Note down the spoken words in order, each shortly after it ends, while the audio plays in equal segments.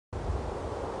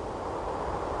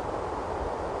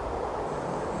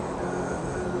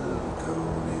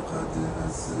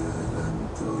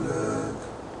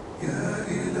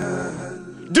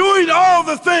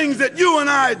the things that you and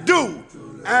I do,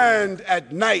 and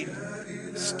at night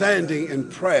standing in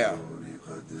prayer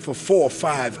for 4 or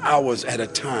 5 hours at a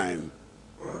time,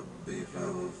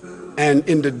 and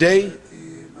in the day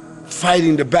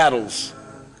fighting the battles,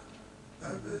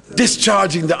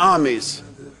 discharging the armies,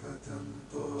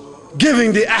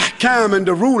 giving the ahkam and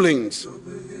the rulings,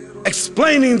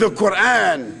 explaining the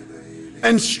Quran,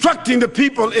 instructing the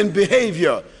people in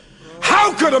behavior.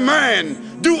 How could a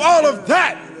man do all of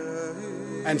that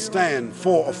and stand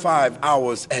 4 or 5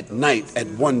 hours at night at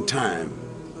one time?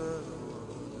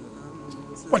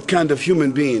 What kind of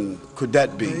human being could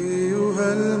that be?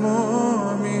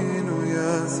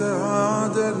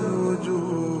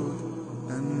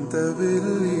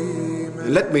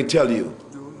 And let me tell you,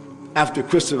 after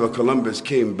Christopher Columbus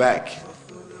came back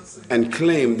and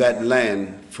claimed that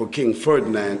land for King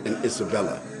Ferdinand and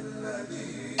Isabella,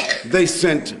 they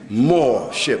sent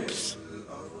more ships.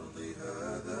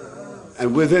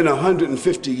 And within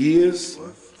 150 years,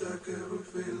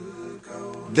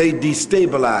 they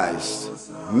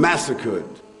destabilized, massacred,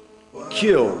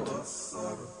 killed,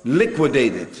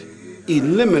 liquidated,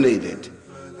 eliminated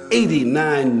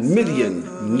 89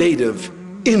 million native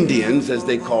Indians, as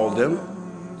they called them,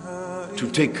 to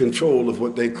take control of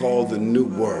what they call the New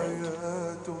World.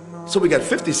 So we got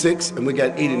 56 and we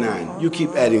got 89. You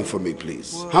keep adding for me,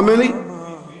 please. How many?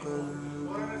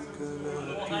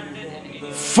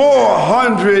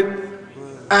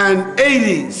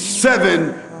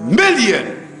 487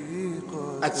 million.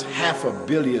 That's 500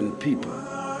 million people.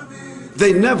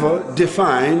 They never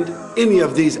defined any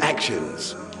of these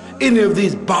actions, any of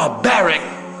these barbaric,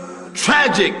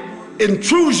 tragic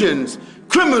intrusions,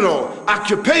 criminal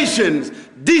occupations,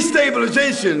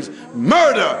 destabilizations,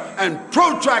 murder, and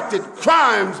protracted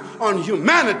crimes on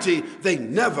humanity. They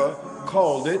never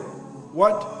called it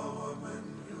what?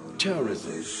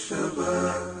 Terrorism.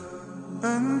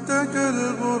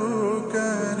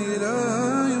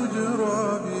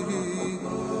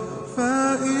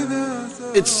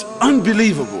 It's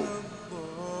unbelievable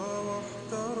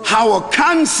how a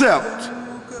concept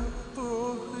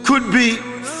could be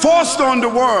forced on the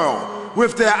world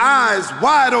with their eyes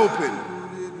wide open,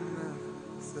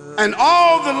 and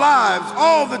all the lives,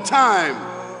 all the time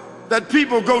that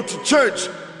people go to church,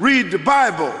 read the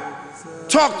Bible,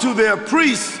 talk to their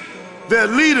priests, their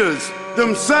leaders,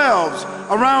 themselves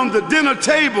around the dinner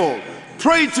table,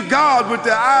 pray to God with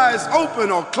their eyes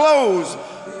open or closed,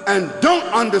 and don't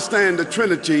understand the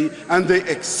Trinity, and they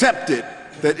accept it,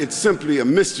 that it's simply a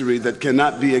mystery that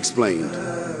cannot be explained.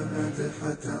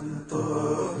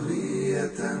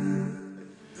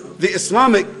 The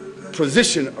Islamic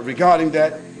position regarding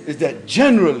that is that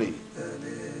generally,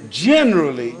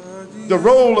 the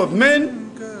role of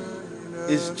men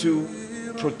is to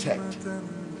protect.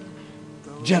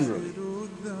 Generally.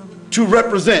 To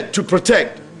represent, to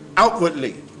protect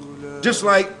outwardly. Just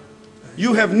like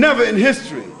you have never in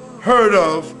history heard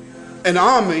of an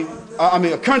army,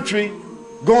 a country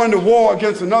going to war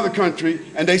against another country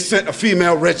and they sent a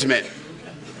female regiment.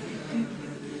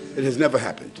 It has never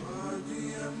happened.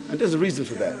 And there's a reason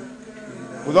for that.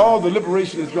 With all the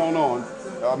liberation that's going on,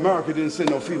 America didn't send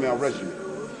no female regiment.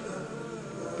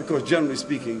 Because generally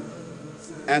speaking,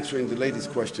 answering the lady's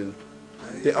question,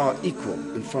 they are equal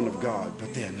in front of God,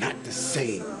 but they are not the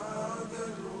same.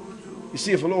 You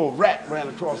see, if a little rat ran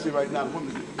across here right now, the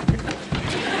woman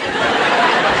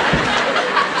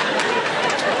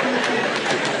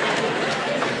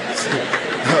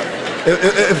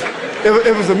if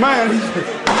it was a man,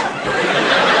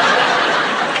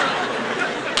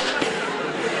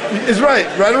 it's right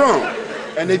or wrong.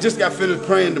 And they just got finished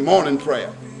praying the morning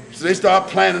prayer. So they start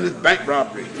planning this bank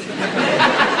robbery.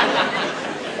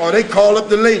 Or they call up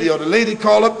the lady, or the lady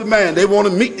call up the man. They want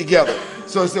to meet together.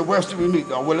 So they said, where should we meet?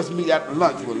 Oh, well, let's meet after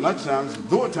lunch. Well, lunchtime is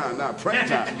door time now, prayer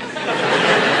time.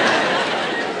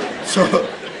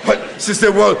 But she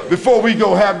said, well, before we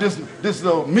go have this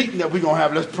little meeting that we're going to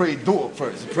have, let's pray door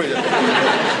first. Pray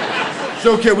that.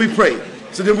 So, okay, we prayed.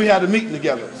 So then we had a meeting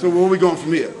together. So where are we going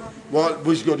from here? Well,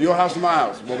 we should go to your house or my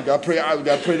house. Well, we got to pray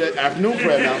that afternoon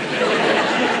prayer now.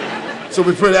 So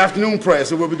we pray the afternoon prayer.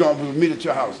 So where we going? We'll meet at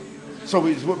your house. So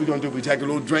what we going to do? We take a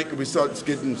little drink and we start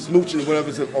getting smooching or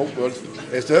whatever. So, oh, well,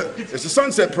 it's the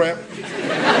sunset prayer.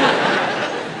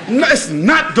 No, it's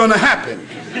not going to happen.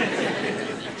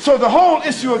 So the whole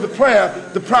issue of the prayer,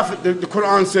 the Prophet, the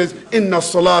Quran says, Inna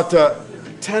salata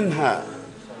tanha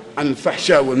anil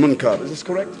fahsha wal munkar. Is this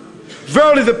correct?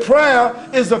 Verily, the prayer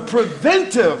is a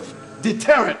preventive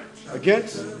deterrent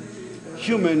against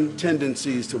human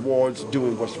tendencies towards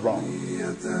doing what's wrong.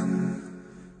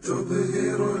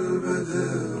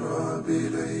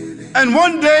 And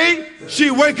one day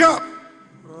she wake up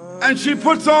and she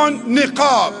puts on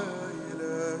niqab,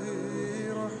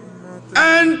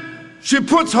 and she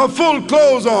puts her full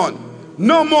clothes on.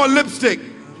 No more lipstick,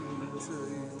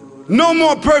 no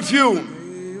more perfume.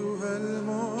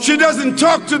 She doesn't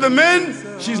talk to the men.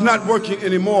 She's not working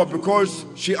anymore because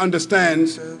she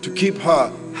understands to keep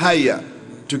her haya,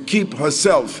 to keep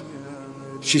herself.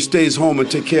 She stays home and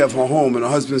take care of her home, and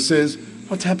her husband says,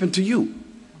 "What's happened to you?"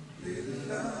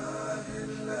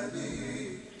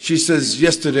 She says,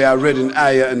 "Yesterday I read an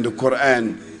ayah in the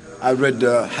Quran. I read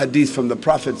the hadith from the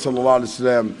Prophet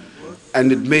ﷺ,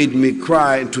 and it made me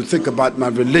cry and to think about my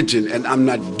religion, and I'm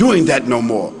not doing that no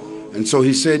more." And so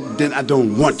he said, "Then I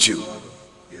don't want you.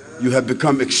 You have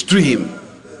become extreme."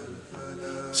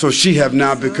 So she have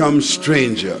now become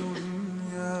stranger.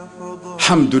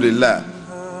 Alhamdulillah.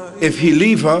 If he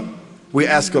leave her, we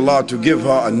ask Allah to give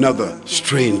her another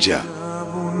stranger.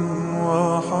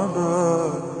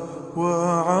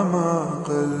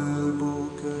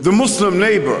 The Muslim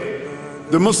neighbor,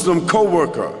 the Muslim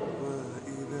co-worker,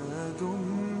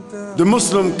 the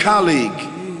Muslim colleague,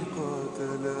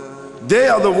 they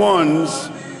are the ones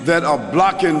that are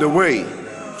blocking the way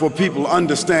for people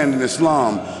understanding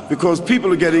Islam, because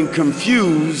people are getting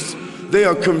confused. They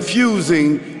are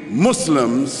confusing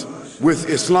Muslims with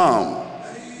Islam.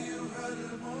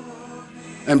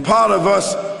 And part of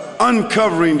us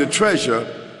uncovering the treasure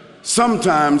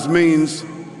sometimes means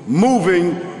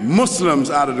moving Muslims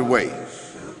out of the way.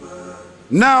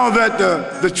 Now that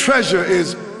the treasure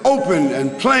is open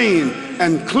and plain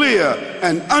and clear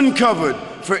and uncovered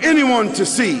for anyone to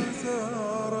see,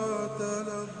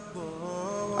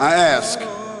 I ask,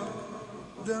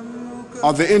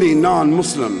 are there any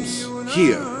non-Muslims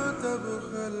here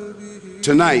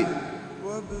tonight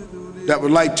that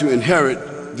would like to inherit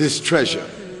this treasure?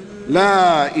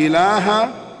 La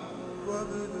ilaha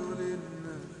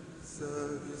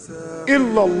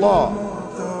illallah.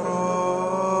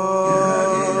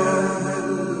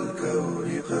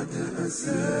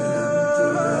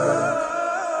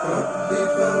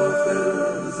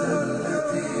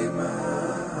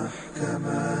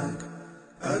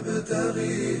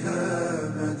 أبتغيها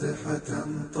مدحة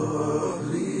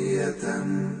طاغية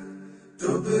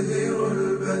تبهر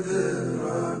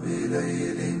البدر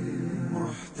بليل